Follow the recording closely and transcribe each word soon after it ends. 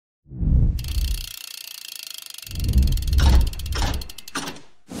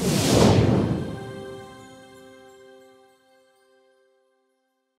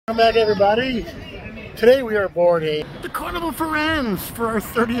Welcome back, everybody. Today we are boarding the Carnival Firenze for our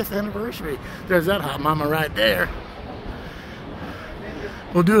 30th anniversary. There's that hot mama right there.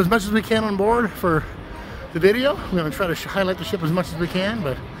 We'll do as much as we can on board for the video. We're going to try to highlight the ship as much as we can,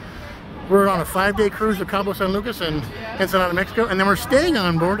 but we're on a 5-day cruise to Cabo, San Lucas, and Ensenada, Mexico, and then we're staying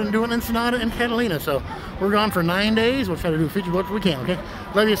on board and doing Ensenada and Catalina. So we're gone for 9 days. We'll try to do a feature boat if we can, okay?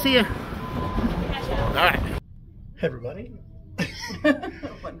 Love you. See ya. All right. Hey, everybody.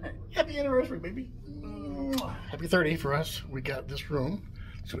 Happy anniversary, baby. Happy 30 for us. We got this room.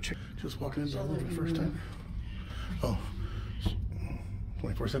 So just walking in for the first time. Oh,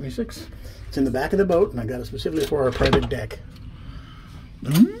 2476. It's in the back of the boat, and I got it specifically for our private deck.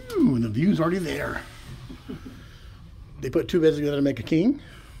 Ooh, and the view's already there. They put 2 beds together to make a king.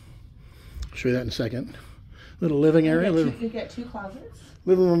 I'll show you that in a second. Little living area. You get 2 closets.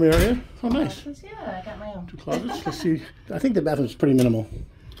 Living room area. Oh, nice. Yeah, I got my own. 2 closets. Let's see. I think the bathroom's pretty minimal.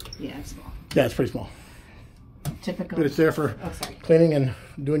 Yeah, it's small. Yeah, it's pretty small. Typical. But it's there for cleaning and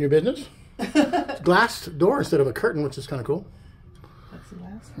doing your business. It's a glass door instead of a curtain, which is kind of cool.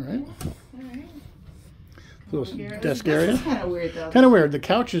 Plexiglass. All right. All right. Little desk area. It's kind of weird, though. Kind of weird. The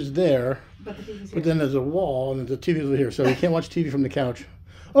couch is there, but the TV's here. But then there's a wall and the TV's over here, so you can't watch TV from the couch.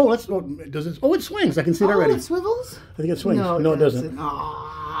 Oh, let's. Oh, does it? Oh, it swings. I can see it already. Oh, it swivels? I think it swings. No, it doesn't.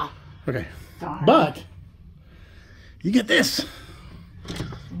 Aww. Okay. Darn. But you get this.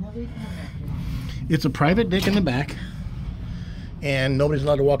 It's a private deck in the back, and nobody's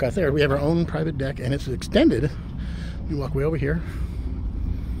allowed to walk out there. We have our own private deck, and it's extended. We walk way over here.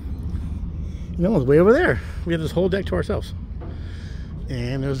 And that one's way over there. We have this whole deck to ourselves.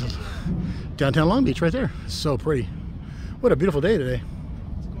 And there's downtown Long Beach right there. So pretty. What a beautiful day today.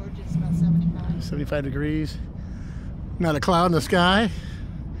 It's gorgeous. About 75. 75 degrees. Not a cloud in the sky.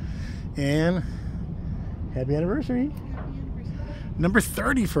 And happy anniversary. Number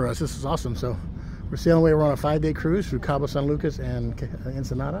 30 for us. This is awesome. So we're sailing away. We're on a 5-day cruise through Cabo, San Lucas, and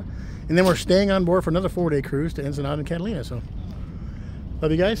Ensenada. And then we're staying on board for another 4-day cruise to Ensenada and Catalina. So love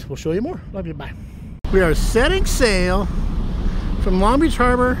you guys. We'll show you more. Love you. Bye. We are setting sail from Long Beach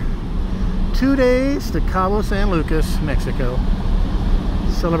Harbor, 2 days to Cabo, San Lucas, Mexico.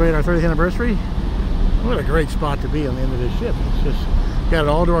 Celebrate our 30th anniversary. What a great spot to be on the end of this ship. It's just got it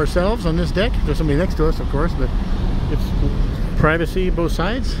all to ourselves on this deck. There's somebody next to us, of course, but it's privacy both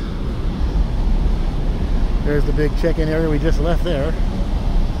sides. There's the big check-in area we just left there.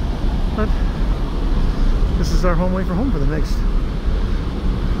 But this is our home way for home for the next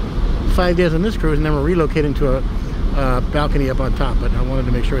 5 days on this cruise, and then we're relocating to a balcony up on top. But I wanted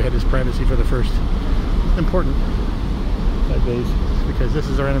to make sure we had this privacy for the first important 5 days, because this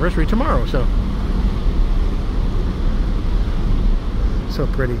is our anniversary tomorrow. So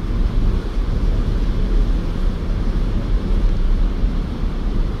pretty.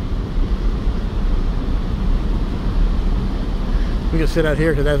 We can sit out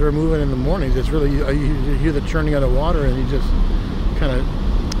here because as we're moving in the mornings, it's really, you hear the churning of the water, and you just kind of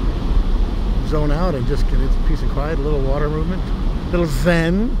zone out and just get a peace and quiet, a little water movement, a little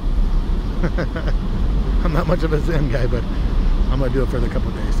zen. I'm not much of a zen guy, but I'm going to do it for a couple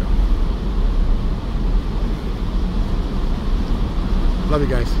of days. So. Love you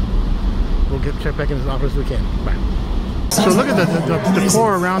guys. We'll check back in his office if we can. Bye. So look at the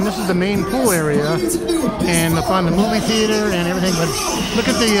decor around. This is the main pool area, and the fun, the movie theater and everything. But look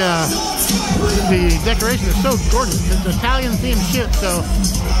at the decoration. It's so gorgeous. It's an Italian themed ship. So.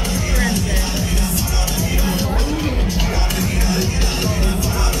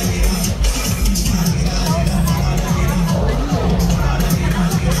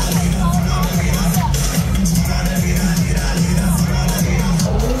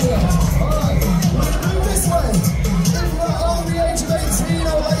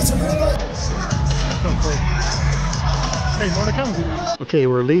 More to come. Okay,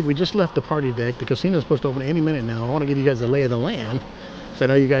 we're leaving. We just left the party deck. The casino is supposed to open any minute now. I want to give you guys a lay of the land, so I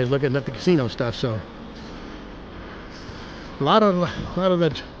know you guys looking at the casino stuff. So a lot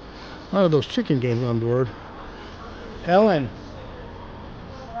of those chicken games on board. Ellen,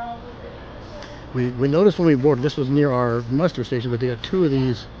 we noticed when we boarded, this was near our muster station, but they got 2 of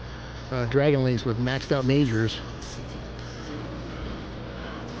these Dragon Links with maxed out majors.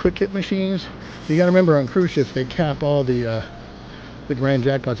 Quick hit machines. You got to remember, on cruise ships they cap all the grand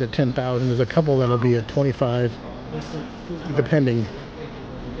jackpots at 10,000. There's a couple that'll be at 25, depending.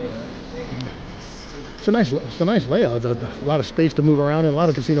 It's a nice layout. A lot of space to move around, and a lot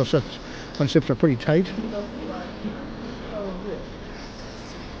of casino sets on ships are pretty tight.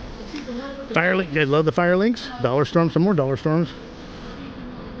 Firelink, you guys love the Firelinks. Dollar Storms, some more Dollar Storms.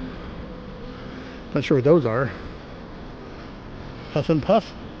 Not sure what those are. Puff and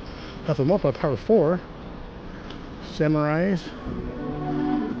Puff. That's a multi-power 4. Samurais.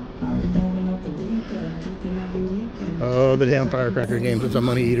 Oh, the damn firecracker games. It's a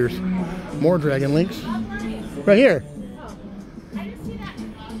money eaters. More Dragon Links. Right here.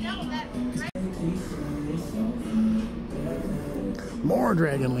 More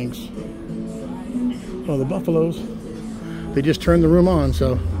Dragon Links. Oh, the Buffaloes. They just turned the room on,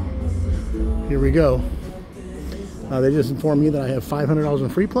 so here we go. They just informed me that I have $500 in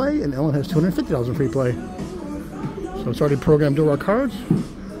free play, and Ellen has $250 in free play. So it's already programmed to our cards.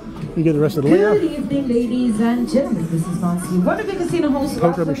 You get the rest of the layout. Good evening, ladies and gentlemen. This is Nancy, one of the casino hosts.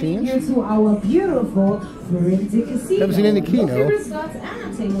 Poker machines. Here to our beautiful Firenze casino. Haven't seen any Keno.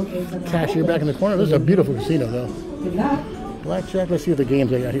 Cashier Cashier back in the corner. This is a beautiful casino, though. Good luck. Blackjack. Let's see what the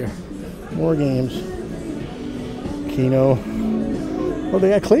games they got here. More games. Keno. Oh, they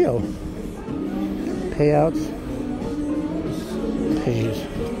got Clio. Payouts. Pays.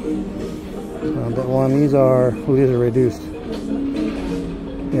 That one. These are. Oh, these are reduced.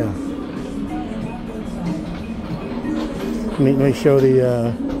 Yeah. Let me show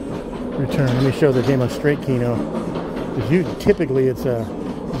the return. Let me show the game on straight Keno. Typically, it's a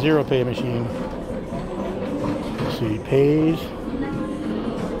zero pay machine. Let's see, pays.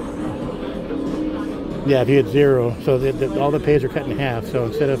 Yeah, if you hit zero, so all the pays are cut in half. So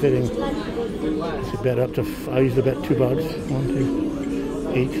instead of hitting, let's bet up to. I usually bet $2. 1,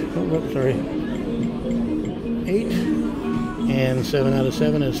 2, 8. Oh, sorry. 8. And 7 out of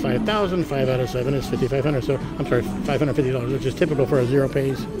 7 is 5,000. 5 out of 7 is 5,500. So I'm sorry, $550, which is typical for a zero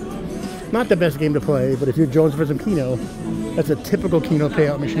pays. Not the best game to play, but if you're Jones for some Keno, that's a typical Keno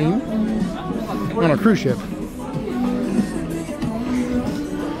payout machine on a cruise ship.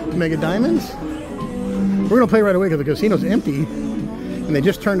 Mega Diamonds. We're gonna play right away because the casino's empty, and they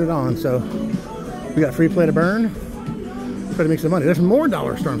just turned it on. So we got free play to burn. Try to make some money. There's more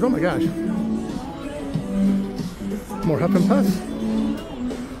dollar storms. Oh my gosh. More Huff and Puffs.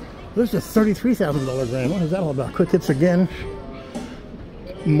 There's a $33,000 grand. What is that all about? Quick hits again.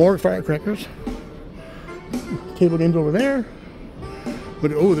 More firecrackers. Table games over there.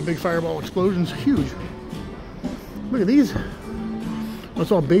 But oh, the big fireball explosion's huge. Look at these.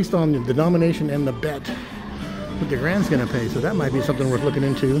 It's all based on the denomination and the bet what the grand's gonna pay. So that might be something worth looking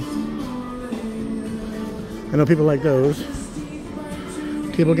into. I know people like those.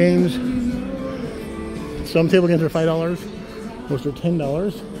 Table games. Some table games are $5, most are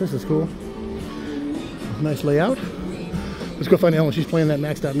 $10. This is cool. Nice layout. Let's go find Ellen. She's playing that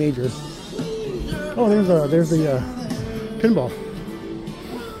maxed out major. Oh, there's the pinball.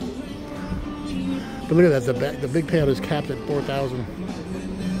 But look at that. The big payout is capped at $4,000.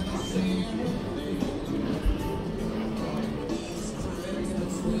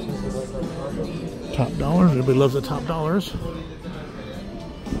 Top dollars. Everybody loves the top dollars.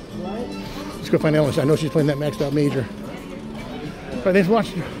 Let's go find Ellen. I know she's playing that maxed out major. All right, thanks for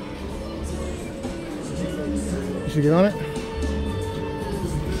watching. Did she get on it?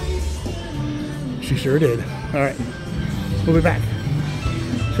 She sure did. All right, we'll be back.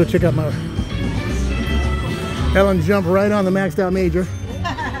 Let's go check out my Ellen. Jump right on the maxed out major.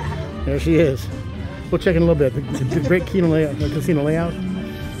 There she is. We'll check in a little bit. The great Keno layout, the casino layout.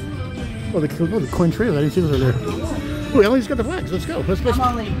 Oh, the coin trio. I didn't see those over there. Oh, Ellie's got the flags. Let's go.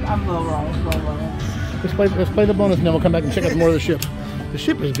 I'm low roll. Let's play the bonus, and then we'll come back and check out more of the ship. The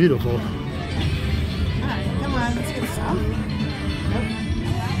ship is beautiful. All right, come on, let's get some. Nope.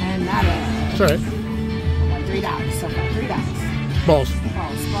 And nada. It's all right. $3 so far. $3. Balls.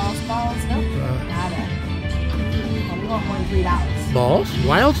 Nope. Nada. Well, we want more than $3. Balls?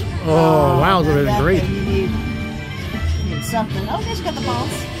 Wilds? Oh, wilds would have been great. You need something. Oh, there's got the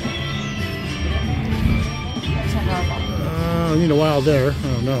balls. I need a wild there.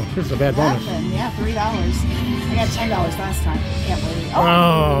 Oh no, this is a bad bonus. Yeah, $3. I got $10 last time. Can't believe it.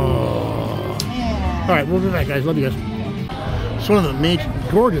 Oh. Yeah. All right, we'll be back, guys. Love you guys. It's one of the main,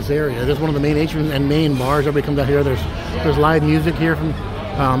 gorgeous area. This is one of the main atriums and main bars. Everybody comes out here. There's live music here from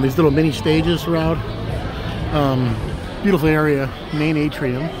these little mini stages throughout. Beautiful area, main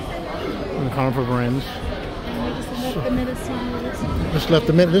atrium in the Carnival Firenze. Just left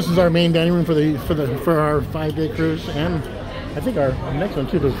the minute. This is our main dining room for our 5-day cruise, and I think our next one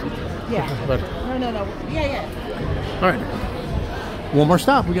too. Yeah. But, No. Yeah. all right. One more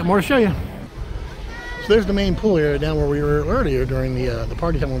stop. We got more to show you. So there's the main pool area down where we were earlier during the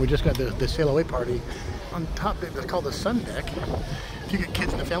party time when we just got the sail away party. On top, it's called the sun deck. If you get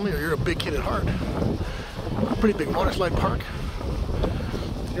kids in the family or you're a big kid at heart, a pretty big water slide park.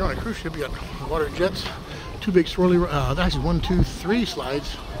 You're on a cruise ship. You got water jets. 2 big swirly, actually 1, 2, 3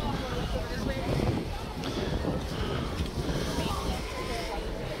 slides.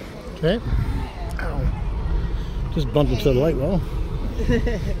 Okay. Ow. Just bumped into the light well.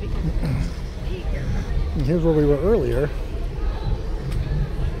 And here's where we were earlier.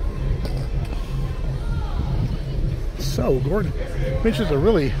 So gorgeous. Which is a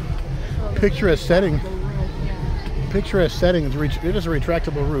really picturesque setting. Picturesque setting. It is a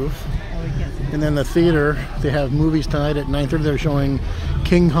retractable roof. And then the theater, they have movies tonight at 9:30. They're showing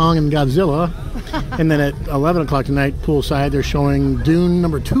King Kong and Godzilla. And then at 11 o'clock tonight, poolside, they're showing Dune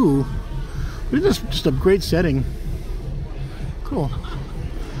 #2. It's just a great setting. Cool.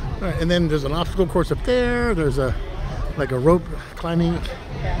 All right, and then there's an obstacle course up there. There's a rope climbing,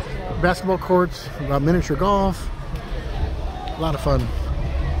 basketball courts, miniature golf. A lot of fun.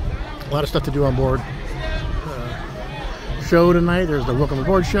 A lot of stuff to do on board. Show tonight. There's the Welcome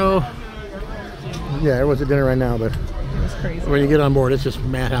Aboard show. Yeah, everyone's at dinner right now, but Crazy. when you get on board, it's just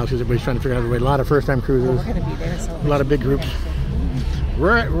madhouse because everybody's trying to figure out everybody. A lot of first-time cruisers. We're going to be there. A lot of big groups.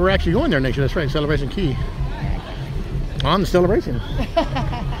 We're actually going there next year. That's right, Celebration Key. On the celebration.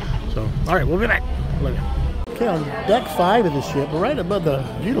 So, all right, we'll be back. Okay, on deck 5 of the ship, right above the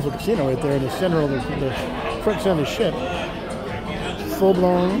beautiful casino right there in the center of the front center of the ship.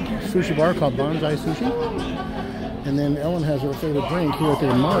 Full-blown sushi bar called Bonsai Sushi. And then Ellen has her favorite drink here at the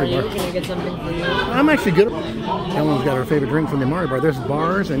Amari bar. Can I get something for you? I'm actually good. Ellen's got her favorite drink from the Amari bar. There's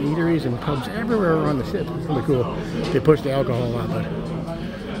bars and eateries and pubs everywhere around the ship. It's really cool. They push the alcohol a lot, but.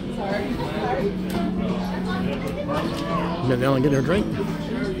 Let Ellen get her drink.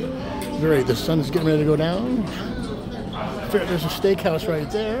 Great, the sun's getting ready to go down. There's a steakhouse right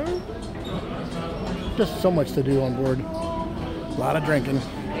there. Just so much to do on board. A lot of drinking,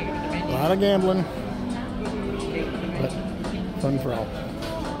 a lot of gambling, but fun for all.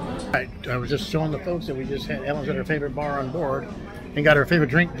 All right, I was just showing the folks that we just had. Ellen's got her favorite bar on board and got her favorite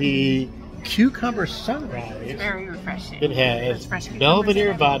drink, the Cucumber Sunrise. It's very refreshing. It has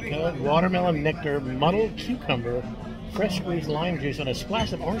Belvedere vodka, watermelon nectar, muddled cucumber, fresh squeezed lime juice, and a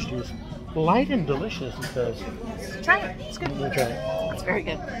splash of orange juice. Light and delicious, it says. Try it. It's good. We'll try it. It's very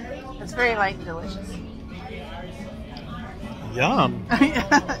good. It's very light and delicious. Yum.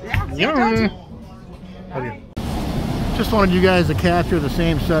 Yeah, Yum. Okay. Just wanted you guys to capture the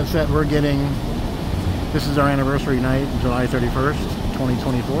same sunset we're getting. This is our anniversary night, July 31st,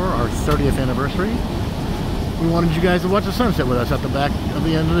 2024, our 30th anniversary. We wanted you guys to watch the sunset with us at the back of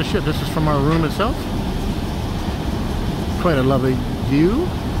the end of the ship. This is from our room itself. Quite a lovely view.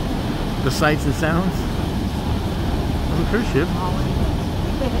 The sights and sounds of the cruise ship.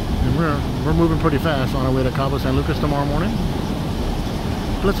 And we're moving pretty fast on our way to Cabo San Lucas tomorrow morning.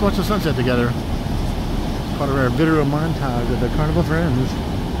 Let's watch the sunset together. Part of our video montage of the Carnival Firenze.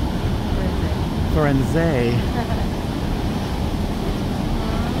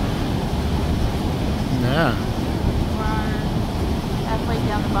 Yeah. Halfway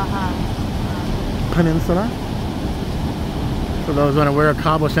down the Baja Peninsula. For those unaware,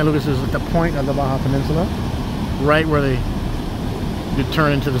 Cabo San Lucas is at the point of the Baja Peninsula, right where you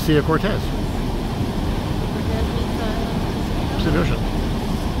turn into the Sea of Cortez. Pacific Ocean.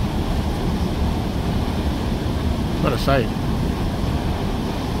 What a sight.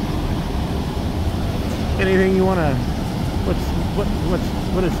 Anything you want to,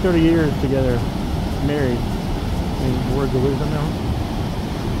 what is 30 years together, married? Any words of wisdom now?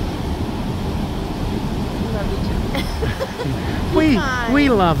 We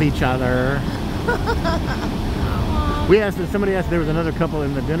love each other. Somebody asked, there was another couple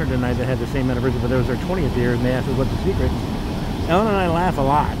in the dinner tonight that had the same anniversary, but it was their 20th year, and they asked us what's the secret. Ellen and I laugh a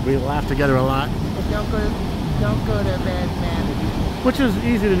lot. We laugh together a lot. Don't go to bed mad. Which is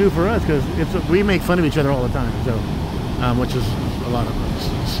easy to do for us because we make fun of each other all the time. So, which is a lot of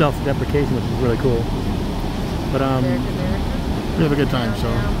self-deprecation, which is really cool. But we have a good time. So.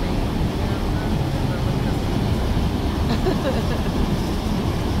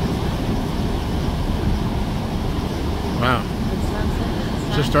 Wow.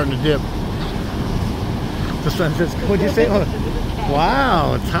 It's just starting to dip. The sunset's, what'd you say? Oh,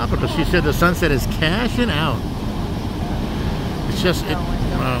 wow, topical. She said the sunset is cashing out. It's just,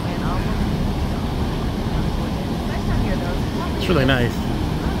 wow. It's really nice. It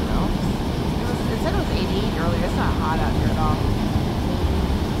said it was 88 earlier. It's not hot out here at all.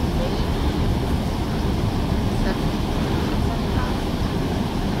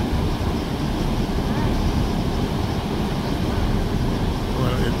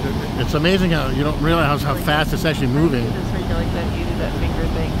 It's amazing how you don't realize how fast it's actually moving. You do that finger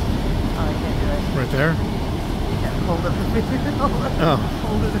thing. Oh, I can't do it. Right there? Yeah, hold up the finger. Oh.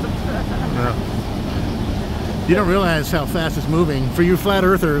 Hold it up. Yeah. You don't realize how fast it's moving. For you flat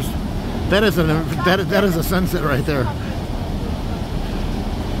earthers, that is a sunset right there.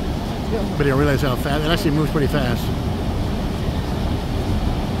 But you don't realize how fast. It actually moves pretty fast.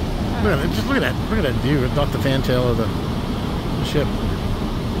 Look at it. Just look at that. Look at that view. It's off the fantail of the ship. We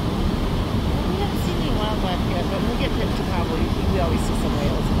haven't seen any wildlife yet, but when we get to Cabo, we always see some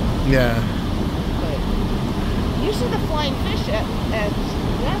whales. Yeah. But usually the flying fish I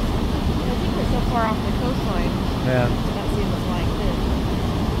think we're so far off the coastline. Yeah. We're not seeing the flying fish.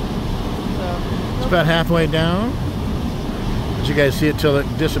 So It's about halfway down. But you guys see it till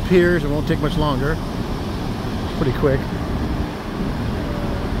it disappears. It won't take much longer. It's pretty quick.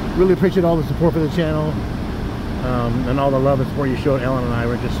 Really appreciate all the support for the channel. And all the love and support you showed Ellen and I.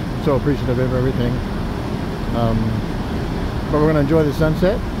 We're just so appreciative of everything. But we're going to enjoy the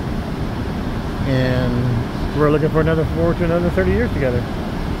sunset. And we're looking forward to another 30 years together.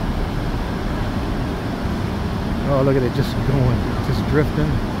 Oh, look at it, just going, just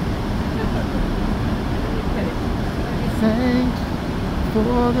drifting. Thanks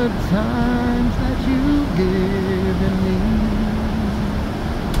for the times that you've given me.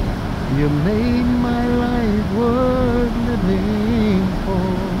 You made my life worth living for.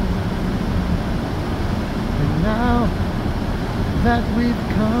 And now that we've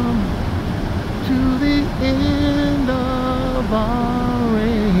come to the end of our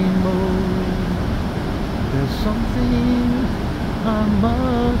rainbow, there's something I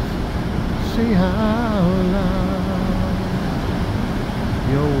must say out loud.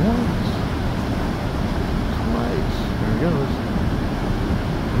 You're once, twice, there it goes,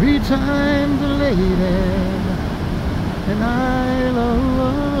 3 times a lady, and I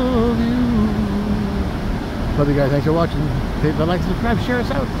love you. Love you guys. Thanks for watching. Hit the like, subscribe, share us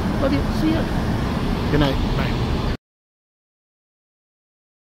out. Love you. See ya. Good night. Bye.